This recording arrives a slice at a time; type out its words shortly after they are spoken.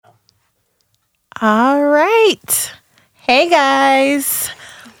All right. Hey, guys.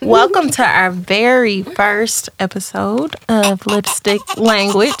 Welcome to our very first episode of Lipstick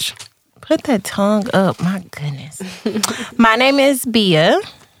Language. Put that tongue up. My goodness. My name is Bia.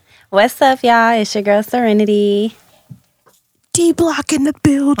 What's up, y'all? It's your girl, Serenity. D-Block in the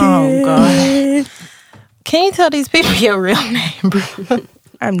building. Oh, God. Can you tell these people your real name, bro?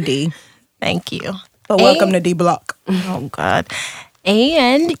 I'm D. Thank you. But welcome to D-Block. Oh, God.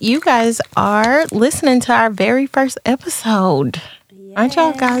 And you guys are listening to our very first episode. Yes. Aren't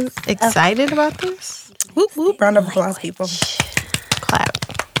y'all guys excited about this? Whoop, whoop. Round of applause, people. Clap.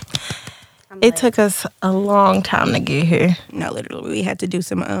 It took us a long time to get here. No, literally. We had to do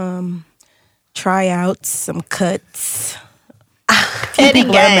some tryouts, some cuts. Petty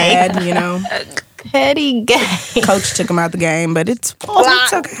People are gang. mad, you know. Petty gang. Coach took him out the game, but it's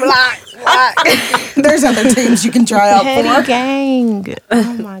okay. Block. There's other teams you can try out Petty for. gang.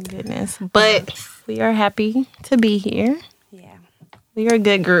 Oh, my goodness. But we are happy to be here. Yeah. We are a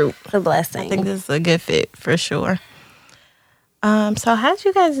good group. It's a blessing. I think this is a good fit for sure. So how'd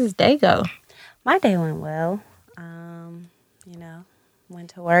you guys' day go? My day went well.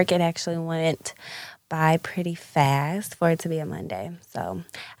 Went to work. It actually went by pretty fast for it to be a Monday. So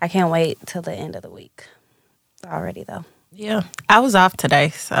I can't wait till the end of the week. Already, though. Yeah. I was off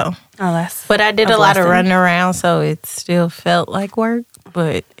today, so. But I did a lot of running around, so it still felt like work.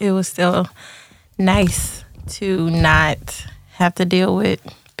 But it was still nice to not have to deal with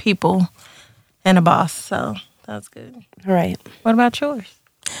people and a boss. So that's good. Right. What about yours?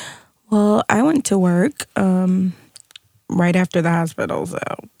 Well, I went to work right after the hospital, so.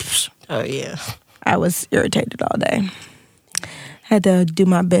 Oh, yeah. I was irritated all day. Had to do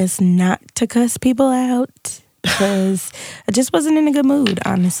my best not to cuss people out because I just wasn't in a good mood,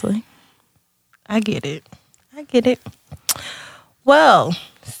 honestly. I get it. Well,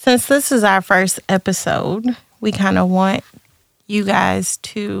 since this is our first episode, we kind of want you guys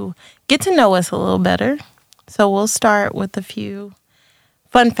to get to know us a little better. So we'll start with a few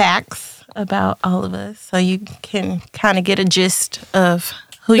fun facts about all of us so you can kind of get a gist of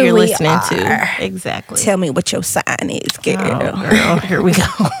who you're listening to. Exactly. Tell me what your sign is, girl. Oh, girl, here we go.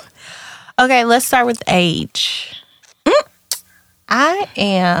 Okay, let's start with age. I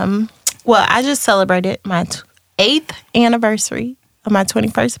just celebrated my 8th anniversary of my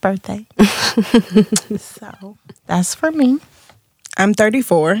 21st birthday. So that's for me. I'm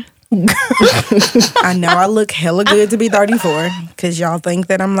 34. I know I look hella good to be 34 because y'all think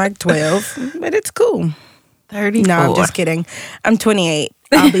that I'm like 12, but it's cool. 34. No, I'm just kidding. I'm 28.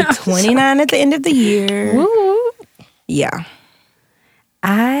 I'll be 29 at the end of the year. Woo. Yeah.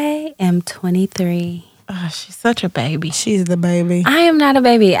 I am 23. Oh, she's such a baby. She's the baby. I am not a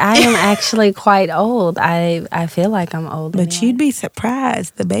baby. I am actually quite old. I feel like I'm old. But you'd be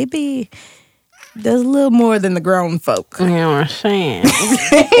surprised. The baby does a little more than the grown folk. You know what I'm saying?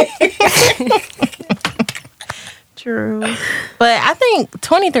 True. But I think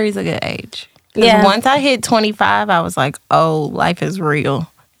 23 is a good age. Yeah. Once I hit 25, I was like, oh, life is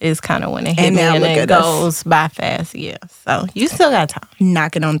real. Is kind of when it hit And me now and look it at us. goes by fast. Yeah. So you still got time.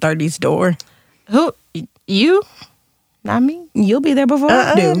 Knocking on 30's door. Who? You? Not me? You'll be there before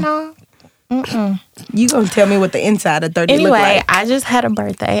I do. No. You gonna tell me what the inside of 30 look Anyway, like. I just had a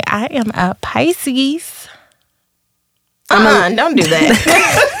birthday. I am a Pisces. Don't do that.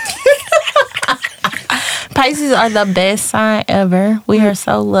 Pisces are the best sign ever. We are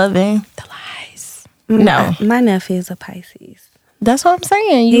so loving. The lies. No. My nephew's a Pisces. That's what I'm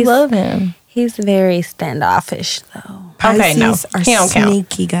saying. You He's- love him. He's very standoffish, though. Okay, no. Pisces are He don't count.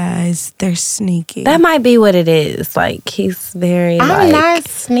 sneaky, guys. They're sneaky. That might be what it is. Like, he's very, I'm not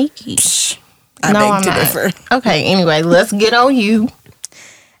sneaky. I No, beg I'm to not. differ. Okay, anyway, let's get on you.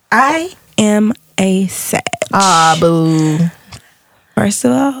 I am a Sag. Ah, boo. First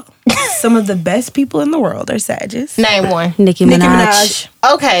of all, some of the best people in the world are Sages. Name one. Nicki Nicki Minaj.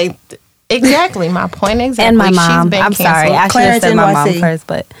 Minaj. Okay, exactly. My point exactly. And my She's mom. been I'm sorry. I canceled. should have said my mom NYC. first,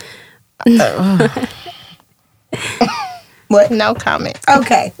 but What? No comment.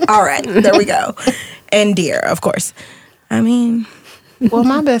 Okay. All right. There we go. And Dear, of course. I mean, Well,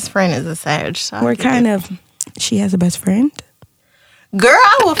 my best friend is a Sag. So I we're get kind it. of, she has a best friend. Girl,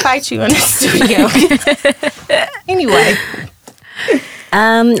 I will fight you in the studio. Anyway.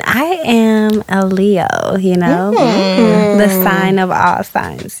 I am a Leo, the sign of all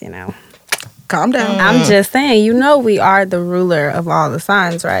signs, Calm down. I'm just saying, we are the ruler of all the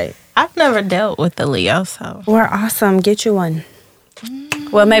signs, right? I've never dealt with the Leo, so. We're awesome. Get you one.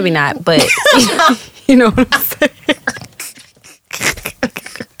 Well, maybe not, but you know what I'm saying.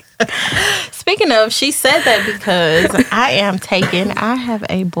 Speaking of, she said that because I am taken. I have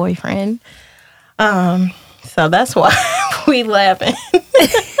a boyfriend. So that's why we laughing.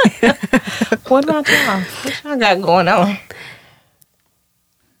 What about y'all? What y'all got going on?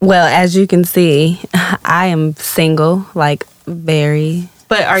 Well, as you can see, I am single, like very.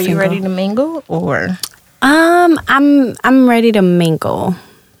 But are you Single. ready to mingle or? I'm ready to mingle.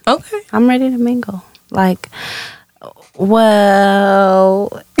 Okay. I'm ready to mingle. Like,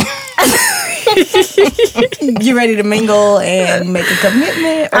 well, You ready to mingle and make a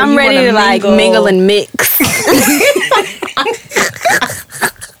commitment? Or I'm you ready wanna to like mingle and mix.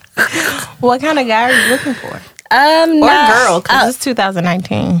 What kind of guy are you looking for? Or No, girl, because it's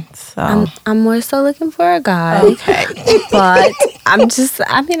 2019. So I'm more so looking for a guy. okay. But I'm just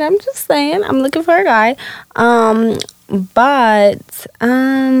saying, I'm looking for a guy. But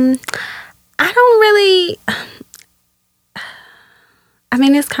I don't really. I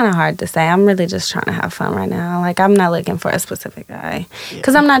mean, it's kind of hard to say. I'm really just trying to have fun right now. Like, I'm not looking for a specific guy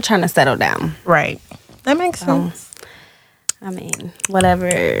because I'm not trying to settle down. Right. That makes sense. I mean,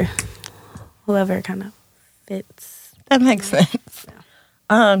 whoever kind of fits. That makes sense.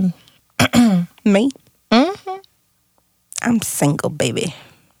 Me? Mm-hmm. I'm single, baby.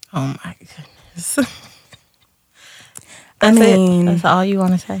 Oh my goodness. I That's mean- it. That's all you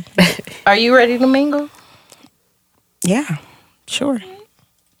want to say. Are you ready to mingle? Yeah, sure.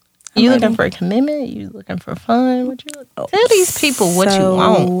 You ready. looking for a commitment? You looking for fun? What you look? Tell these people what you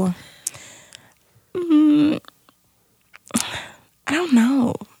want. I don't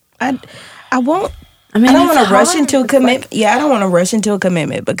know. I won't. I mean, I don't it's want to rush hard. into a It's commitment. I don't want to rush into a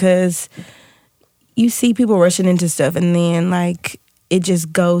commitment because you see people rushing into stuff and then like it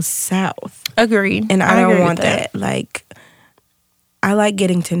just goes south. Agreed. And I agree don't with want that. Like, I like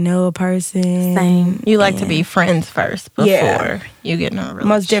getting to know a person. Same. You like to be friends first before Yeah. you get in a relationship.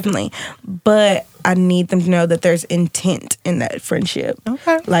 Most definitely. But I need them to know that there's intent in that friendship.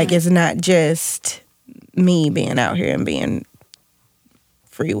 Okay. Like, it's not just me being out here and being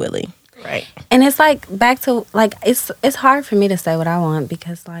free willy. Right. And it's like back to like it's hard for me to say what I want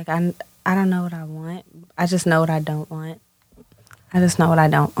because like I don't know what I want. I just know what I don't want. I just know what I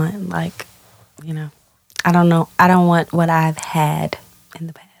don't want. Like, you know, I don't know. I don't want what I've had in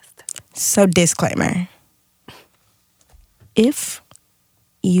the past. So, disclaimer. If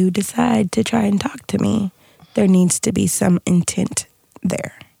you decide to try and talk to me, there needs to be some intent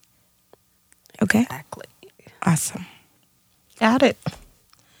there. Okay? Exactly. Awesome. Got it.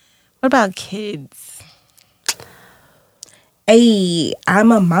 What about kids? Hey,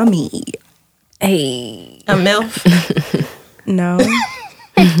 I'm a mommy. Hey. A MILF? No.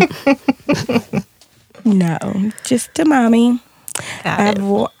 No, just a mommy. Got I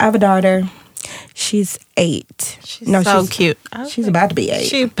it. have a daughter. She's 8. She's so cute. She's about to be 8.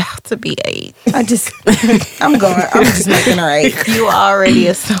 She's about to be 8. I'm just making her 8. You already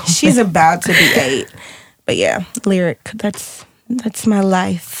assumed. She's about to be 8. But yeah, Lyric, that's my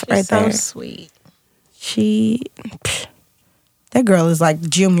life right so there. sweet. That girl is like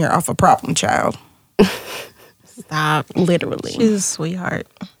Junior off a Problem Child. Stop. Literally. She's a sweetheart.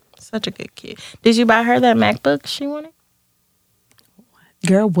 Such a good kid. Did you buy her that MacBook she wanted?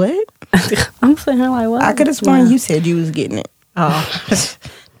 Girl, what? I'm sitting here like, what? I could have sworn you said you was getting it. Oh.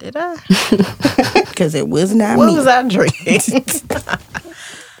 Did I? Because it was not What me. was I drinking?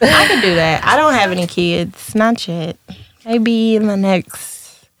 I could do that. I don't have any kids. Not yet. Maybe in the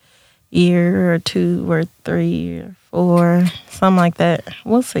next year or 2 or 3 or 4. Something like that.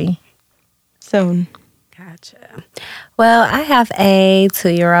 We'll see. Soon. Gotcha. Well, I have a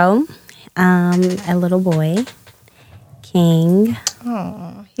 2-year-old, a little boy, King.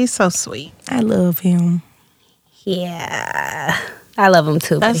 Oh, he's so sweet. I love him. Yeah, I love him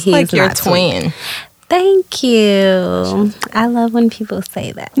too. That's but he's like your not sweet. twin. Thank you. I love when people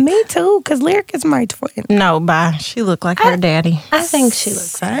say that. Me too, because Lyric is my twin. No, bye. She looked like her daddy. I think she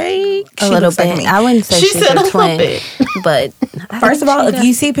looks Psych. a She little looks like bit. me. I wouldn't say She she's said a a little twin, bit. but I First think of all, she if does.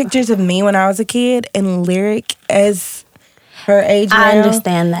 you see pictures of me when I was a kid and Lyric as her age now, I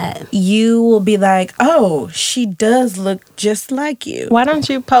understand that. you will be like, oh, she does look just like you. Why don't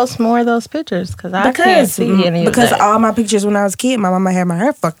you post more of those pictures? Because I can't see any of that. all my pictures when I was a kid, my mama had my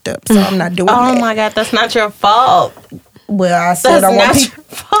hair fucked up, so I'm not doing Oh that. my God, that's not your fault. Well, I said That's I want not people.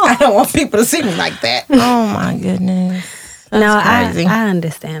 your fault. I don't want people to see me like that. Oh my goodness. That's No, crazy. I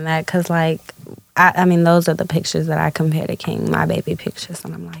understand that because, like, I mean, those are the pictures that I compare to King, my baby pictures,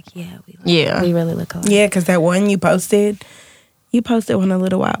 and I'm like, Yeah. we really look alike. Yeah, because that one you posted one a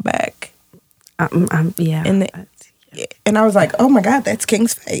little while back, Yeah. and I was like, oh my God, that's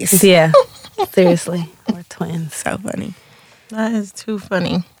King's face. Yeah. Seriously, we're twins. So funny. That is too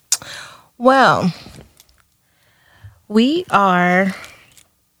funny. Well, we are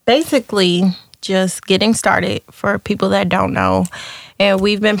basically just getting started for people that don't know. And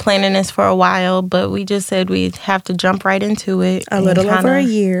we've been planning this for a while, but we just said we'd have to jump right into it. A little over a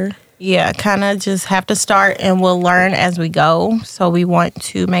year. Yeah, kind of just have to start, and we'll learn as we go. So we want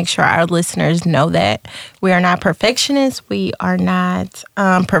to make sure our listeners know that we are not perfectionists. We are not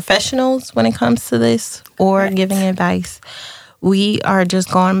professionals when it comes to this or giving advice. We are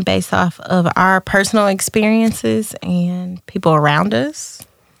just going based off of our personal experiences and people around us.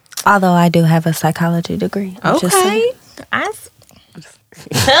 Although I do have a psychology degree. Just saying.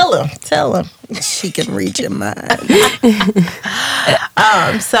 Tell him. She can read your mind.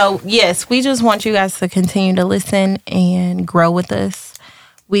 So, yes, we just want you guys to continue to listen and grow with us.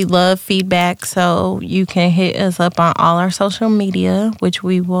 We love feedback, so you can hit us up on all our social media, which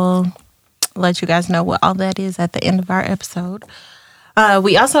we will let you guys know what all that is at the end of our episode.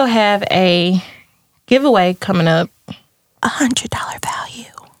 We also have a giveaway coming up. $100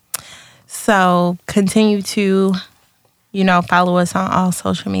 value. So, continue to follow us on all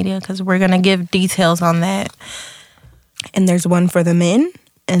social media because we're going to give details on that. And there's one for the men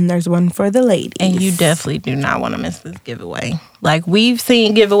and there's one for the ladies. And you definitely do not want to miss this giveaway. Like, we've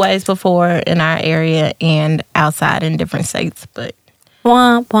seen giveaways before in our area and outside in different states, but...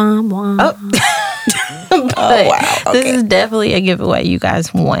 Womp, womp, womp. But wow. Okay. This is definitely a giveaway you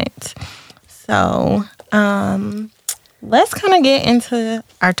guys want. So, let's kind of get into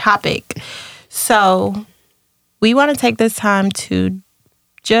our topic. So... we want to take this time to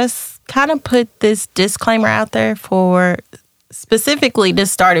just kind of put this disclaimer out there for specifically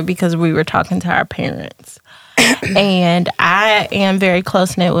this started because we were talking to our parents. And I am very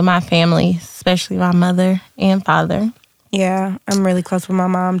close-knit with my family, especially my mother and father. Yeah, I'm really close with my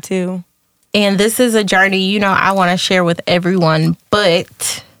mom, too. And this is a journey, I want to share with everyone,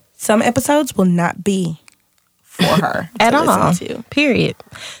 but... some episodes will not be for her at all, period.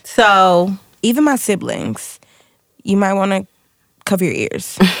 So... even my siblings... you might want to cover your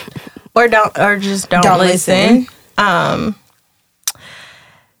ears. or just don't listen.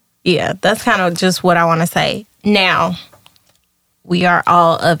 Yeah, that's kind of just what I want to say. Now, we are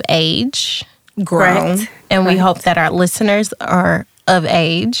all of age. Grown. And we hope that our listeners are of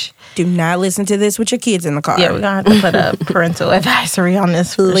age. Do not listen to this with your kids in the car. Yeah, we're going to have to put a parental advisory on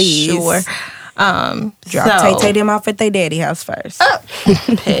this for sure. Drop Tay them off at their daddy house first.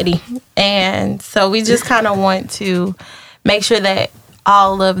 Petty. And so we just kind of want to make sure that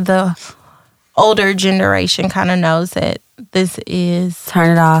all of the older generation kind of knows that this is...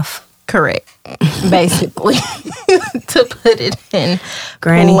 turn it off. Correct. Basically. To put it in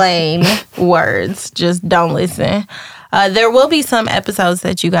plain words. Just don't listen. There will be some episodes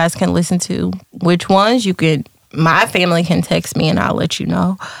that you guys can listen to. Which ones my family can text me and I'll let you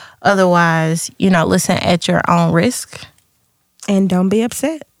know. Otherwise, listen at your own risk. And don't be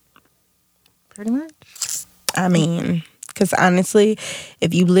upset. Pretty much. I mean, because honestly,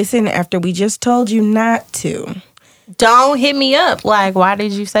 if you listen after we just told you not to. Don't hit me up. Like, why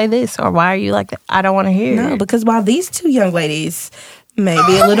did you say this? Or why are you like that? I don't want to hear it. No, because while these two young ladies may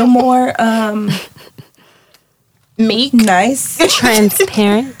be a little more... meek. Nice.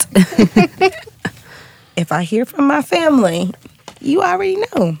 Transparent. If I hear from my family... you already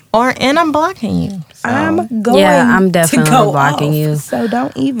know. And I'm blocking you. So. I'm going I'm definitely to go blocking off. you. So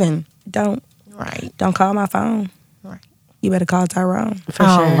don't call my phone. Right. You better call Tyrone. For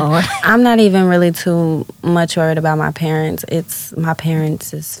sure. Lord. I'm not even really too much worried about my parents. It's my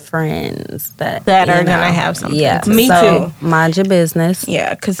parents' friends that are going to have something. Yeah. Me too. Mind your business.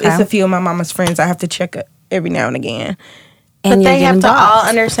 Yeah, because it's a few of my mama's friends I have to check every now and again. And but they have to blocked. all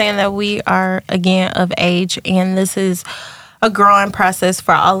understand that we are, again, of age. And this is a growing process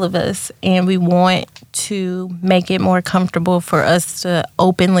for all of us, and we want to make it more comfortable for us to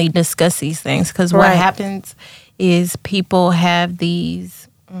openly discuss these things. Because what happens is people have these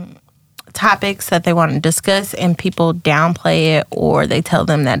topics that they want to discuss, and people downplay it, or they tell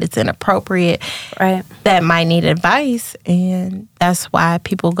them that it's inappropriate. Right. That might need advice, and that's why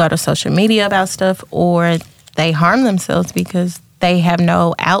people go to social media about stuff, or they harm themselves because they have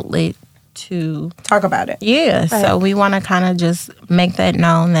no outlet to talk about it. Yeah, right. So we want to kind of just make that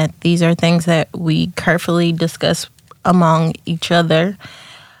known that these are things that we carefully discuss among each other.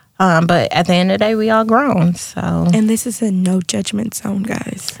 But at the end of the day, we all grown. So, and this is a no judgment zone,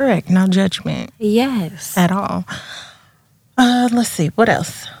 guys. Correct, no judgment. Yes, at all. Let's see, what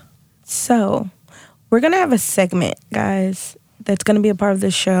else? So, we're gonna have a segment, guys, that's gonna be a part of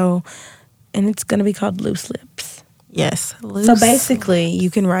the show, and it's gonna be called Loose Lips. Yes. So basically, you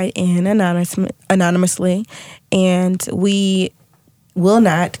can write in anonymously, and we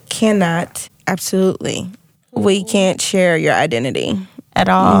cannot, absolutely, we can't share your identity at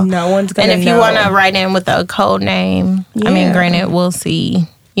all. No one's gonna know. And if you want to write in with a code name, I mean, Yeah. granted, we'll see,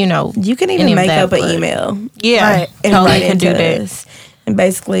 you know. You can any even of make that, up an but- email. Yeah, Right. And totally write can do into that. us. And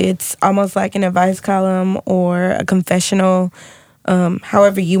basically, it's almost like an advice column or a confessional,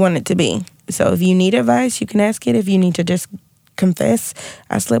 however you want it to be. So if you need advice, you can ask it. If you need to just confess,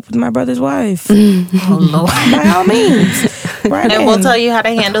 I slept with my brother's wife. Oh, Lord. By all means. Right And we'll tell you how to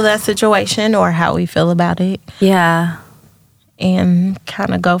handle that situation or how we feel about it. Yeah. And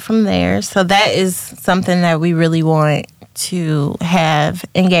kind of go from there. So that is something that we really want to have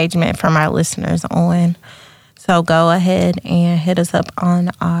engagement from our listeners on. So go ahead and hit us up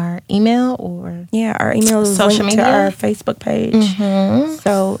on our email or Yeah, our email is Social linked media? to our Facebook page.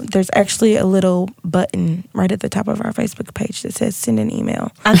 So there's actually a little button right at the top of our Facebook page that says send an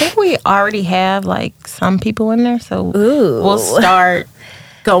email. I think we already have like some people in there. So Ooh. we'll start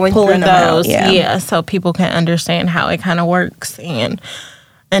going Pulling through them out, those. yeah. So people can understand how it kind of works and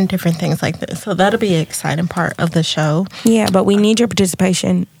different things like this. So that'll be an exciting part of the show. Yeah, but we need your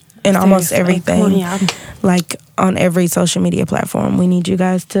participation in almost Seriously, everything. come on, y'all. Like on every social media platform. We need you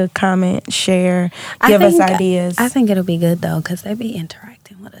guys to comment, share, I give us think- ideas. I think it'll be good though, because they be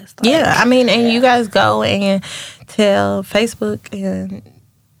interacting with us. Like, Yeah, I mean, and you guys go and tell Facebook and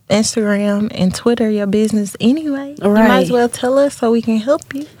Instagram and Twitter your business anyway. You might Right. as well tell us so we can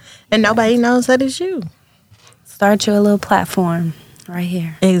help you. And nobody knows that it's you. Start your little platform right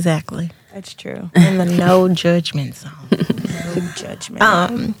here. Exactly. That's true. In the no judgment zone. No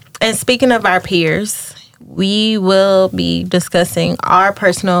judgment. And speaking of our peers, we will be discussing our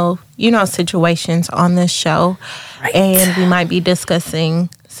personal, situations on this show. Right. And we might be discussing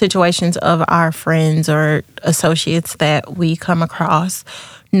situations of our friends or associates that we come across.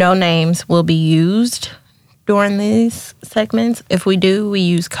 No names will be used during these segments. If we do, we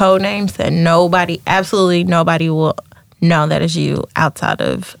use code names that absolutely nobody will know that is you outside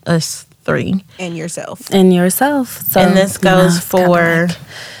of us three. And yourself. And yourself. So, And this goes it's kinda for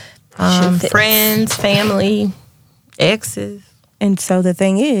like shoe fits. friends, family, exes. And so the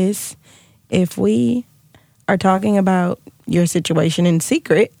thing is, if we are talking about your situation in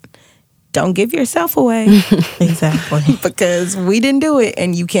secret, don't give yourself away Exactly. because we didn't do it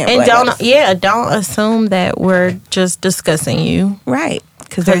and you can't And blame us. don't assume that we're just discussing you. Right.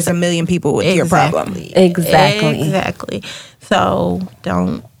 Because there's a million people with your problem. Exactly. Exactly. So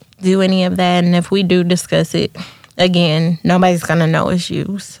don't do any of that. And if we do discuss it, again, nobody's gonna know it's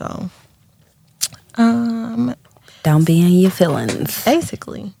you. So Don't be in your feelings.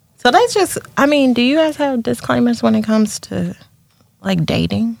 basically. So that's just do you guys have disclaimers when it comes to like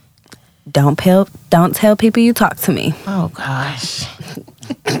dating? Don't tell people you talk to me. Oh gosh.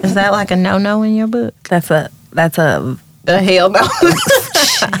 Is that like a no in your book? That's a The hell no.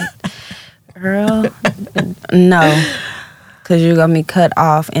 girl. No, because you're gonna be cut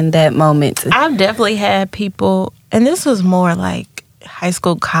off in that moment. I've definitely had people, and this was more like high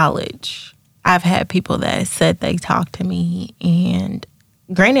school, college. I've had people that said they talked to me, and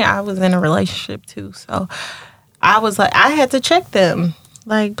granted, I was in a relationship too, so I was like, I had to check them.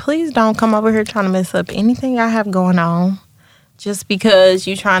 Like, please don't come over here trying to mess up anything I have going on just because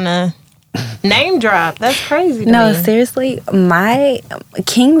you trying to name drop. That's crazy to No, me. seriously, my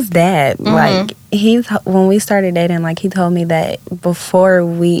King's dad, like when we started dating, like he told me that before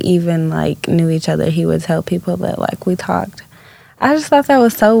we even like knew each other, he would tell people that like we talked. I just thought that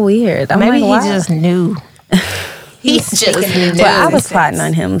was so weird. I'm Maybe like, he wow. just knew. He's just knew. Well, I was plotting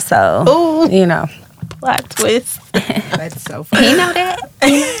on him, so Ooh. Plot twist. That's so funny. he know that.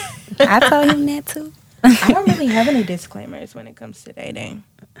 I told him that too. I don't really have any disclaimers when it comes to dating.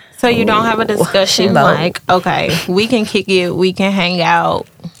 So you don't have a discussion she bold. like, okay, we can kick it, we can hang out,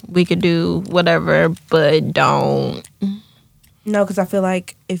 we could do whatever, but don't. No, because I feel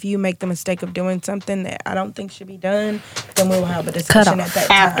like if you make the mistake of doing something that I don't think should be done, then we'll have a discussion at that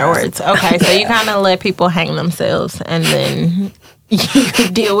time. Afterwards. Okay, so you kind of let people hang themselves and then you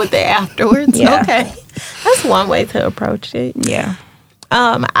deal with it afterwards. Yeah. Okay. That's one way to approach it. Yeah.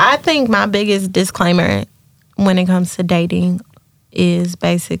 I think my biggest disclaimer when it comes to dating is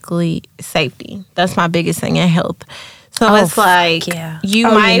basically safety. That's my biggest thing, and health. So it's like yeah. you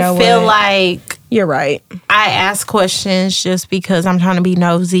Oh, you might know feel what? like You're right. I ask questions just because I'm trying to be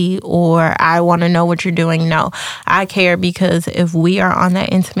nosy or I want to know what you're doing. No, I care because if we are on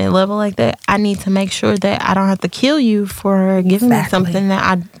that intimate level like that, I need to make sure that I don't have to kill you for giving me Exactly. something that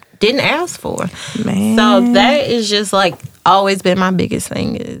I didn't ask for. Man. So that is just like always been my biggest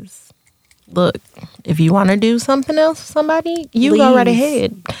thing is, look, if you want to do something else with somebody, you go right Please.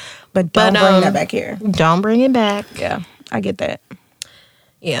 ahead. But don't But, bring that back here. Don't bring it back. Yeah, I get that.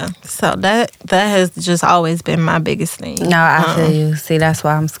 Yeah. So that has just always been my biggest thing. No, I feel you. See, that's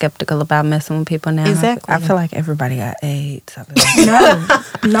why I'm skeptical about messing with people now. Exactly. I feel like everybody got AIDS. I be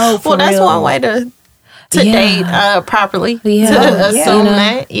like, No, for Well, that's real. one way to Yeah. date properly. Yeah. To Yeah. assume You know.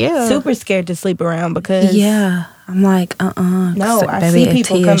 that. Yeah. Super scared to sleep around because yeah. I'm like, No, I baby, see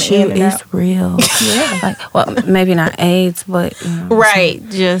people TSU come in and is out. real. Yeah. Like, well, maybe not AIDS, but you know, Right.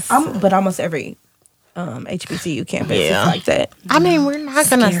 Just. But almost every HBCU campus Yeah. is like that. I mean, we're not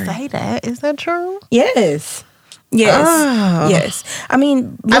going to Scary. say that. Is that true? Yes. Oh. Yes. I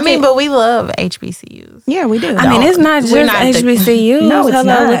mean, But we love HBCUs. yeah, we do. I mean, it's not just we're not the- HBCUs. No, it's Hello,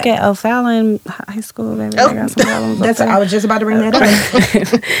 not. look at O'Fallon High School. Baby, Oh. they got some problems. That's up I was just about to bring that up.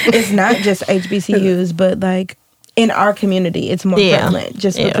 It's not just HBCUs, but like in our community, it's more Yeah. prevalent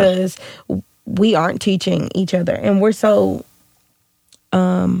just Yeah. because we aren't teaching each other, and we're so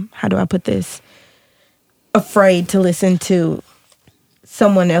how do I put this? Afraid to listen to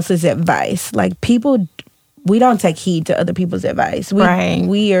someone else's advice. Like people, we don't take heed to other people's advice. Right.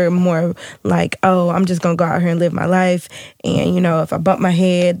 We are more like, oh, I'm just gonna go out here and live my life, and if I bump my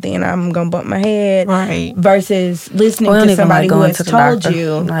head, then I'm gonna bump my head. Right. Versus listening We don't to even somebody like who going has to the told doctor.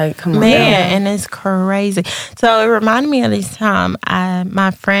 you. Like, come on, Man, and it's crazy. So it reminded me of this time.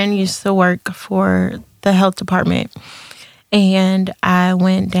 My friend used to work for the health department, and I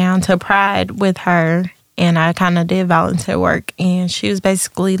went down to Pride with her, and I kind of did volunteer work. And she was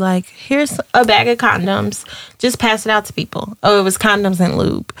basically like, "Here's a bag of condoms. Just pass it out to people." Oh, it was condoms and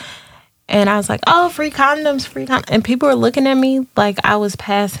lube. And I was like, "Oh, free condoms, free condoms." And people were looking at me like I was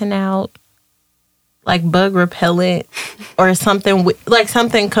passing out like bug repellent or something, like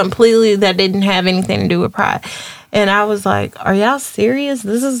something completely that didn't have anything to do with Pride. And I was like, "Are y'all serious?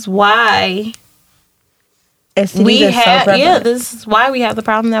 This is why STDs we are so have prevalent. this is why we have the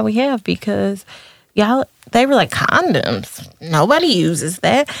problem that we have, because y'all." They were like, "Condoms? Nobody uses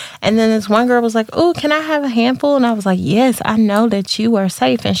that." And then this one girl was like, "Oh, can I have a handful?" And I was like, "Yes, I know that you are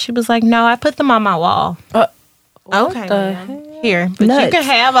safe." And she was like, "No, I put them on my wall." Okay, the ma'am. Here, but you Nuts. can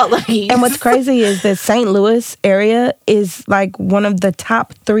have all of these. And what's crazy is the St. Louis area is like one of the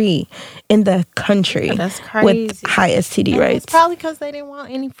top 3 in the country That's crazy. with high STD And rates. it's probably because they didn't want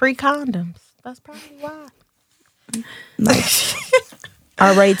any free condoms. That's probably why. Like,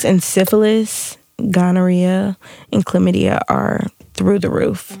 our rates in syphilis, gonorrhea, and chlamydia are through the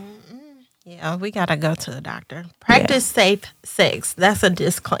roof. Yeah, we gotta go to the doctor. Practice safe sex. That's a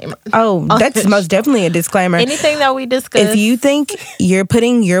disclaimer. Oh, that's most definitely a disclaimer. Anything that we discuss, If you think you're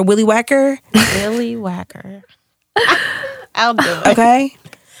putting your willy whacker, Billy Whacker, I'll do it. okay,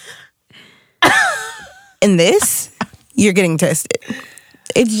 in this, you're getting tested.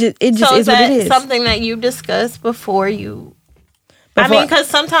 It just So is what that it is. something that you discussed before you? I mean, because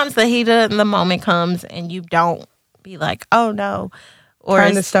sometimes the heat of the moment comes and you don't be like, "Oh no," or Turn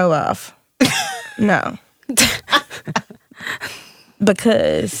the it's- stove off. No.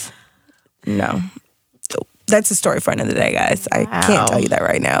 Because, no. That's a story for another day, guys. I can't tell you that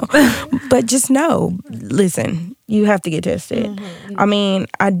right now. But just know, listen, you have to get tested. I mean,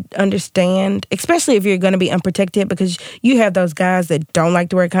 I understand, especially if you're going to be unprotected, because you have those guys that don't like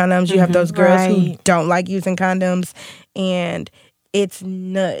to wear condoms. You have those girls who Right. don't like using condoms. And it's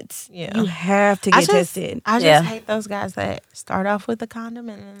nuts. Yeah. You have to get tested. I just Yeah. hate those guys that start off with a condom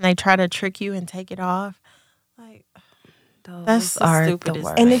and then they try to trick you and take it off. Like, that's the are the stupidest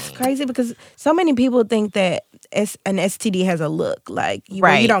worst. thing. And it's crazy because so many people think that an STD has a look. Like, you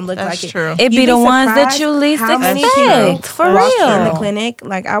Right. don't look That's like true. It be You'd the ones that surprised you least how many expect, people for walk in the real. clinic.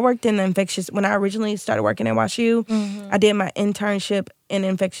 Like, I worked in infectious, when I originally started working at WashU, I did my internship in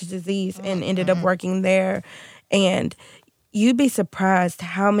infectious disease and ended up working there. And you'd be surprised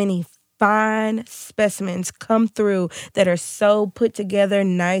how many fine specimens come through that are so put together,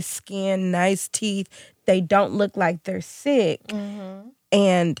 nice skin, nice teeth. They don't look like they're sick.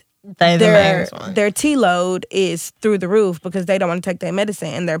 And They the their main one. their T load is through the roof because they don't want to take their medicine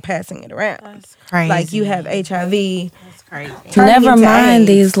and they're passing it around. That's crazy. Like, you have HIV. That's crazy. turning Never into mind AIDS.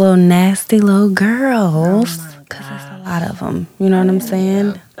 these little nasty little girls, because there's a lot of them. You know what I'm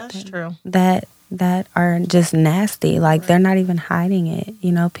saying? That's true. That are just nasty. Like, they're not even hiding it.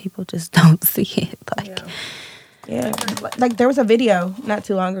 You know, people just don't see it. Like, Yeah, like there was a video not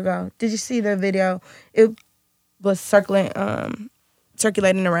too long ago. Did you see the video? It was circulating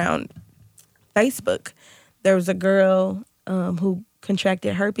around Facebook. There was a girl who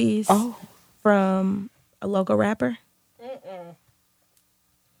contracted herpes from a local rapper.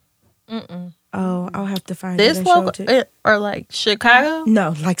 Oh, I'll have to find This it and show local it to you. or like Chicago?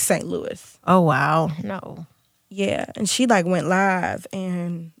 No, like St. Louis. Oh wow, no. Yeah, and she like went live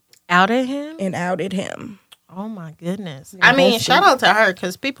and Outed him? outed him. Oh my goodness. I mean, shout out to her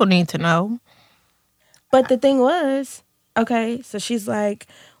because people need to know. But the thing was, okay, so she's like,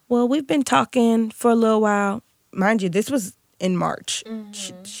 well, we've been talking for a little while. Mind you, this was in March.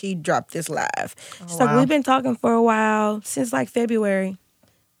 She dropped this live. She's like, we've been talking for a while, since like February.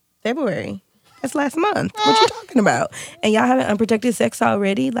 February? That's last month. What you talking about? And y'all having unprotected sex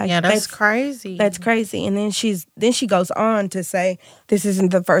already? Like, Yeah, that's crazy. That's crazy. And then she goes on to say, this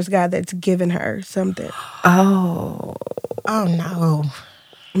isn't the first guy that's given her something. Oh no.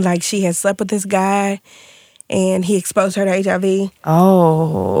 Like, she has slept with this guy, and he exposed her to HIV.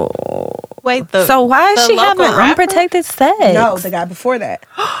 Oh. Wait, so why is she having unprotected sex? No, the guy before that.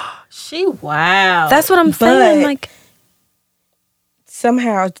 Wow. That's what I'm saying. Like,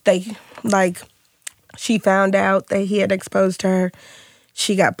 somehow she found out that he had exposed her.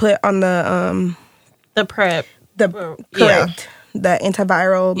 She got put on the PrEP. Correct. The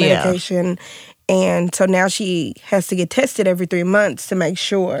antiviral medication. And so now she has to get tested every 3 months to make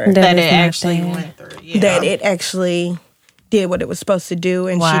sure that it actually went through. Yeah. That it actually did what it was supposed to do,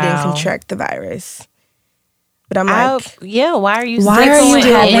 and she didn't contract the virus. But I'm like, why are you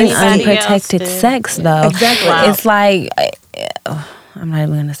having unprotected sex though? Exactly. Wow. It's like, I'm not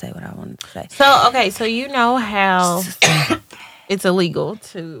even gonna say what I wanted to say. So you know how it's illegal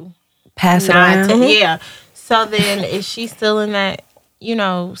to pass it around. Yeah. So then, is she still in that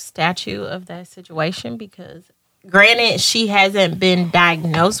statute of that situation? Because granted, she hasn't been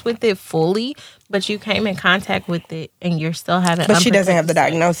diagnosed with it fully, but you came in contact with it and you're still having. But she doesn't have the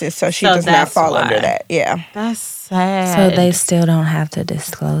diagnosis, so she does not fall under that. Yeah, that's sad. So they still don't have to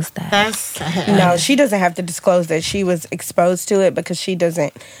disclose that. That's sad. No, she doesn't have to disclose that she was exposed to it because she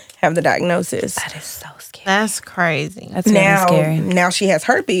doesn't have the diagnosis. That is so scary. That's crazy. That's really scary. Now she has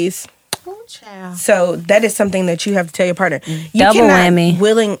herpes. Oh, child. So that is something that you have to tell your partner. You Double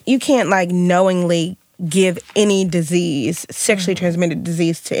whammy. You can't knowingly give any disease, sexually transmitted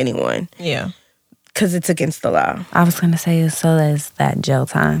disease, to anyone. Yeah. Because it's against the law. I was going to say, so there's that jail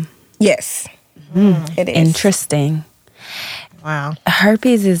time. Yes. It is. Interesting. Wow.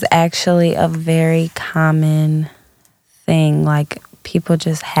 Herpes is actually a very common thing. Like, people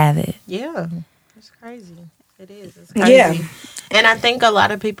just have it. Yeah. It's crazy. It is. It's crazy. Yeah. And I think a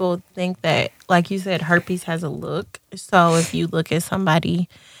lot of people think that, like you said, herpes has a look. So if you look at somebody's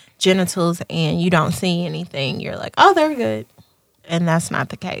genitals and you don't see anything, you're like, oh, they're good. And that's not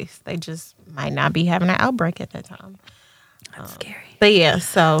the case. They just might not be having an outbreak at that time. That's scary. But yeah,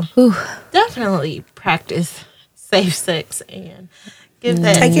 so definitely practice safe sex and give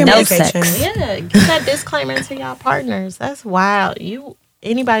that take your medication. Sex. Yeah, give that disclaimer to y'all partners. That's wild.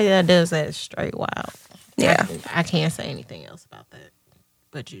 Anybody that does that is straight wild. Yeah, I can't say anything else about that.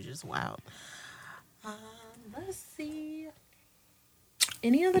 But you just wild. Let's see.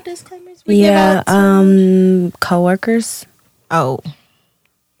 Any other disclaimers we give out to? Coworkers. Oh,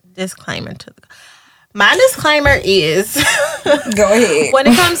 disclaimer to my disclaimer is go ahead. When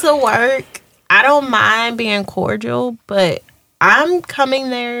it comes to work, I don't mind being cordial, but I'm coming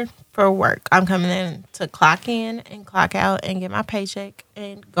there for work. I'm coming in to clock in and clock out and get my paycheck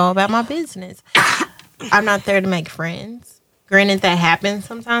and go about my business. I'm not there to make friends. Granted, that happens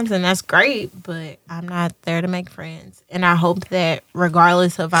sometimes, and that's great, but I'm not there to make friends. And I hope that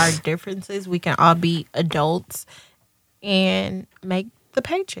regardless of our differences, we can all be adults and make the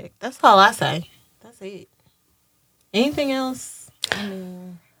paycheck. That's all I say. That's it. Anything else? I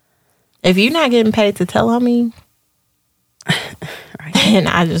mean, if you're not getting paid to tell on me, then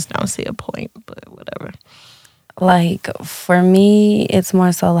I just don't see a point, but whatever. Like, for me, it's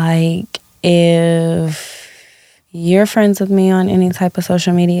more so like, if you're friends with me on any type of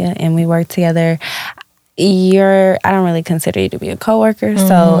social media and we work together, I don't really consider you to be a coworker. Mm-hmm.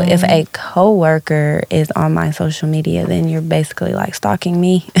 So if a coworker is on my social media, then you're basically like stalking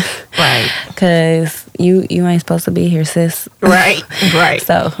me. Right. Because you ain't supposed to be here, sis. Right.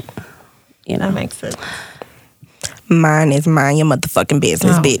 So, that makes sense. Mine is mind your motherfucking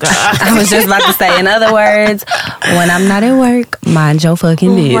business, bitch. I was just about to say, in other words, when I'm not at work, mind your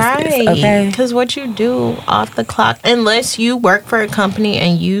fucking business. Right. Okay? Because what you do off the clock, unless you work for a company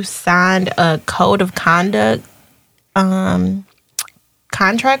and you signed a code of conduct contract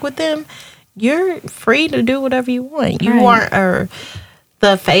with them, you're free to do whatever you want. You aren't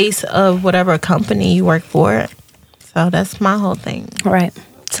the face of whatever company you work for. So that's my whole thing. Right.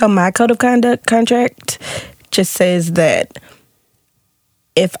 So my code of conduct contract just says that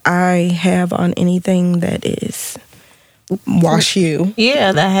if I have on anything that is Wash U,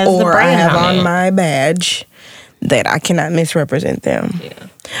 that has the or brand I have on on my badge, that I cannot misrepresent them. Yeah.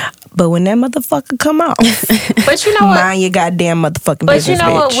 But when that motherfucker come off, but you know what? mind your goddamn motherfucking but business, you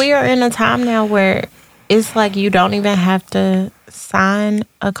know bitch. what? We are in a time now where it's like you don't even have to sign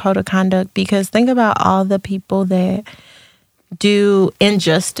a code of conduct, because think about all the people that do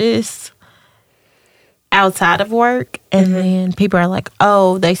injustice outside of work, and then people are like,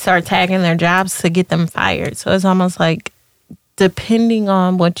 oh, they start tagging their jobs to get them fired. So it's almost like, depending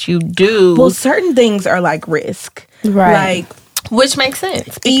on what you do, Well, certain things are like risk. Right. Like, which makes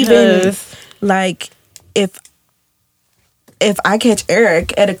sense, even because like if I catch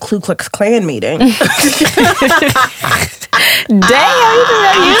Eric at a Ku Klux Klan meeting, Damn, you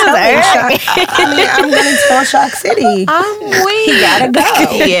I'm going to tell Shock City. I'm weak. He gotta go.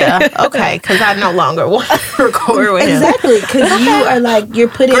 Yeah, okay, because I no longer want to record with him. Exactly, because you are like, you're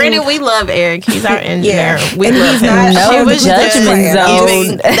putting. Granted, we love Eric. He's our engineer. Yeah. We And love he's him. not- No She was just judgment zone.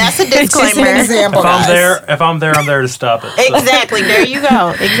 giving- That's a Just an disclaimer. example. If I'm guys. there, I'm there to stop it. So. Exactly. There you go.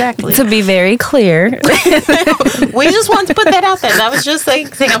 Exactly. To be very clear, We just want to put that out there. That was just an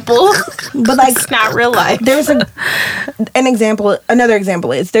example. But like, It's not real life. there's an example. Another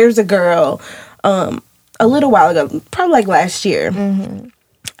example is there's a girl, a little while ago, probably like last year.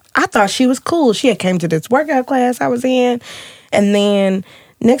 I thought she was cool. She had came to this workout class I was in, and then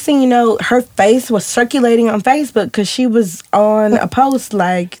next thing you know, her face was circulating on Facebook because she was on a post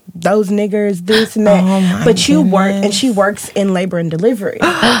like, those niggers, this and that. Oh, my But you work, and goodness. she works in labor and delivery.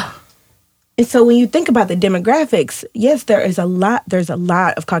 And so when you think about the demographics, yes, there's a lot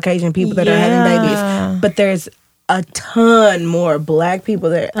of Caucasian people that are having Yeah. babies, but there's a ton more Black people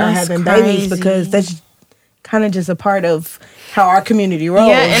that are That's having babies, crazy. because that's kind of just a part of how our community rolls.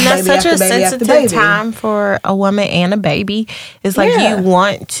 Yeah, and that's baby such a after baby after sensitive baby. time for a woman and a baby. It's like Yeah. you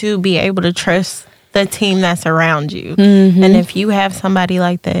want to be able to trust the team that's around you. Mm-hmm. And if you have somebody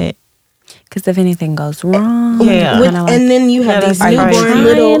like that, because if anything goes wrong, Yeah. With- kinda like, and then you have Yeah, these that's newborn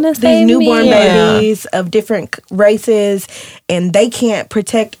crazy. Trying to save me. Yeah. babies of different races, and they can't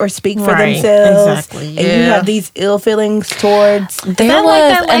protect or speak for Right, themselves. exactly, And you yeah. have these ill feelings towards. there that was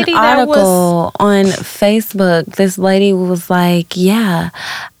like that lady an that was- article on Facebook. This lady was like, yeah,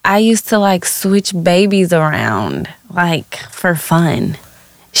 I used to like switch babies around like for fun.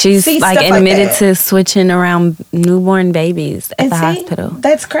 She's See, like stuff like admitted that. to switching around newborn babies at And the see, hospital.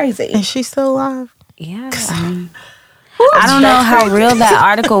 that's crazy. is she still alive? Yeah. I don't know how real that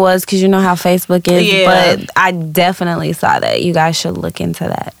article was, because you know how Facebook is, Yeah. but I definitely saw that. You guys should look into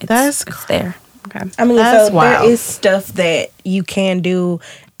that. That's it's there. Okay. I mean, That's so wild. there is stuff that you can do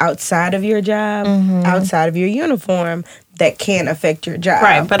outside of your job, outside of your uniform, that can affect your job.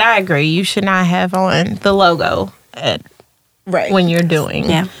 Right, but I agree. You should not have on the logo at, right. when you're doing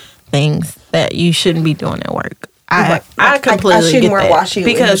Yeah. things that you shouldn't be doing at work. Right. I completely I shouldn't get wear that, washi in a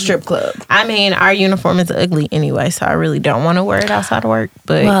because strip club. I mean, our uniform is ugly anyway, so I really don't want to wear it outside of work.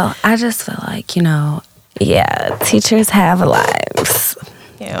 But Well, I just feel like, yeah, teachers have lives.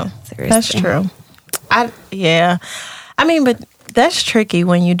 yeah, Seriously. that's true. I mean, but that's tricky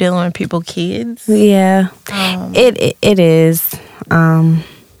when you're dealing with people, kids. Yeah. It is.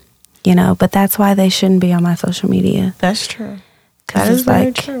 But that's why they shouldn't be on my social media. That's true. 'Cause That is it's very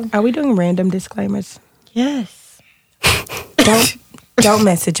like- true. Are we doing random disclaimers? Yes. Don't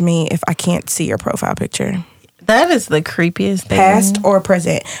message me if I can't see your profile picture. That is the creepiest thing. Past or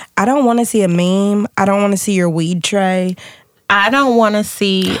present. I don't want to see a meme. I don't want to see your weed tray. I don't want to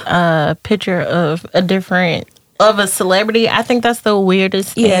see a picture of a celebrity. I think that's the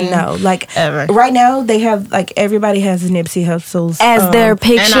weirdest thing. Yeah, no. Like ever. right now, they have like everybody has Nipsey Hussle's As their And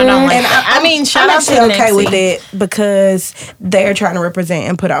picture. I don't like And that. I mean, shout I'm out to actually okay Nipsey. with it, because they're trying to represent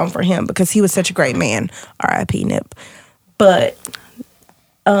and put on for him, because he was such a great man. R.I.P. Nip. But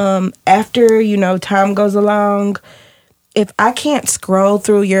after time goes along, if I can't scroll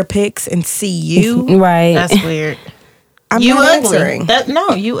through your pics and see you, Right. That's weird. I'm You not ugly.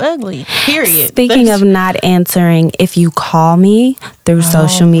 answering. You ugly. Period. Speaking of not answering, if you call me through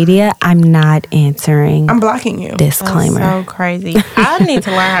social media, I'm not answering. I'm blocking you. Disclaimer. That's so crazy. I need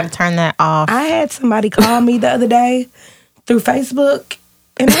to learn how to turn that off. I had somebody call me the other day through Facebook,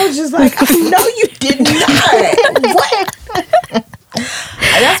 and I was just like, I know you did not. What?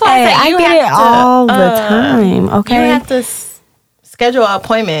 That's why Hey, I you get have it to, all the time. Okay. You have to schedule an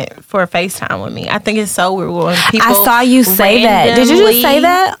appointment for a FaceTime with me. I think it's so weird when people. I saw you say that. Did you just say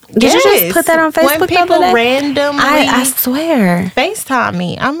that? Did you just Yes. put that on Facebook When the people other day? randomly I swear. FaceTime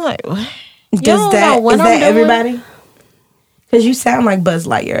me, I'm like, what? You Does don't know that what is I'm that doing? everybody? Because you sound like Buzz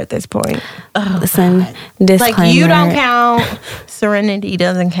Lightyear at this point. Listen, disclaimer. Like, you don't count. Serenity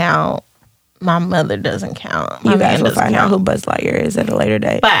doesn't count. My mother doesn't count. My You man guys will doesn't find out count. who Buzz Lightyear is at a later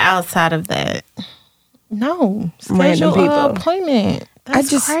date. But outside of that, no. Random Schedule people. an appointment. That's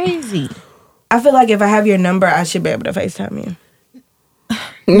just- crazy. I feel like if I have your number, I should be able to FaceTime you.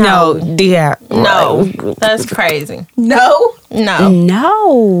 No, yeah. No, that's crazy. No,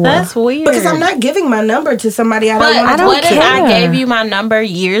 No. That's weird. because I'm not giving my number to somebody I But don't want to what talk if to. I gave you my number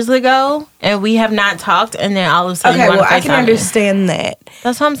years ago and we have not talked, and then all of a sudden Okay, you well, want to I can FaceTime me? understand that.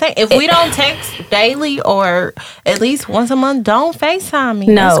 That's what I'm saying. If we don't text daily or at least once a month, don't FaceTime me.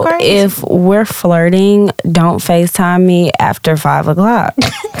 That's No, crazy. if we're flirting, don't FaceTime me after 5 o'clock.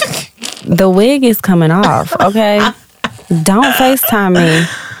 The wig is coming off, okay? Don't FaceTime me.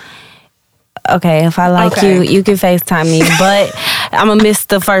 Okay, if I like Okay. you can FaceTime me, but I'm going to miss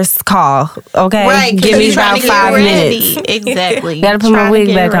the first call, okay? right, 'cause Give me you're trying about to get 5 ready. minutes. Exactly. Gotta put my Trying to wig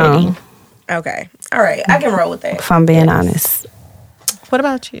get back ready. on, Okay, all right, I can roll with that. if I'm being honest. What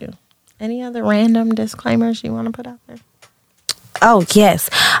about you? Any other random disclaimers you want to put out there? Oh, yes.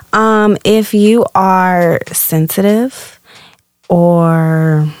 If you are sensitive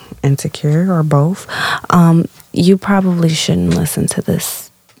or insecure or both, you probably shouldn't listen to this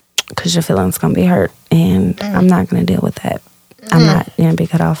because your feelings going to be hurt. And I'm not going to deal with that. I'm not going to be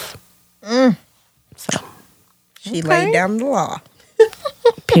cut off. So, She laid down the law.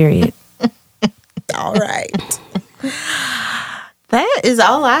 period. All right. That is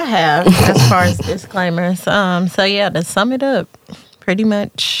all I have as far as disclaimers. So yeah, to sum it up, pretty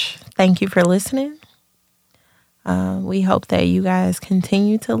much thank you for listening. We hope that you guys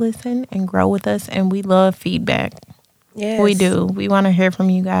continue to listen and grow with us, and we love feedback. Yes. We do. We want to hear from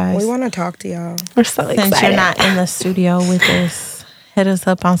you guys. We want to talk to y'all. We're so Since excited. you're not in the studio with us, hit us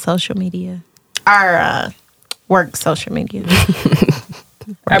up on social media. Our work social media.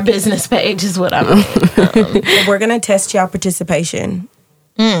 Our business page is what I mean. We're gonna test y'all participation.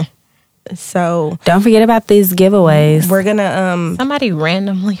 So Don't forget about these giveaways. we're gonna Somebody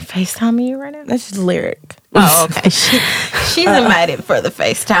randomly FaceTime you right now? that's just lyric. Oh, okay. She's invited for the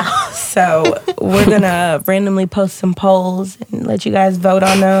FaceTime. So we're gonna randomly post some polls and let you guys vote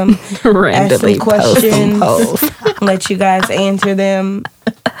on them. Randomly ask some post some questions. polls. Let you guys answer them.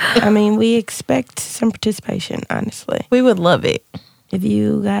 I mean, we expect some participation, honestly. We would love it. If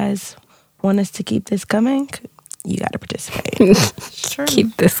you guys want us to keep this coming, you gotta participate. Sure.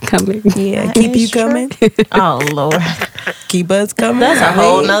 Keep this coming. Yeah, That keep is you true. coming. Oh, Lord. Keep us coming. That's a I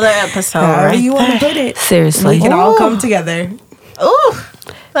whole mean, nother episode. however Right? you want to put it. Seriously. We can all Ooh. come together. Ooh,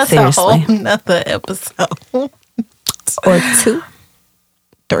 that's Seriously. a whole nother episode. Or 2.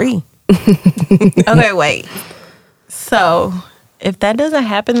 3. Okay, wait. So, if that doesn't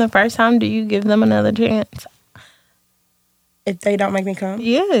happen the first time, do you give them another chance? If they don't make me come.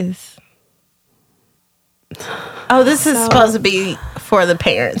 Yes. Oh, this is supposed to be for the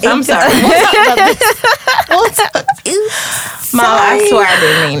parents. I'm sorry. We'll talk about this. We'll talk. Mom, I swear I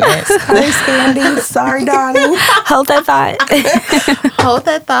didn't mean that. Sorry, Sandy. Sorry, darling. Hold that thought. Hold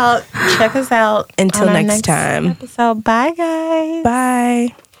that thought. Check us out. Until on our next time. Episode. Bye, guys.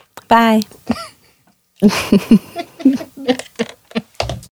 Bye. Bye.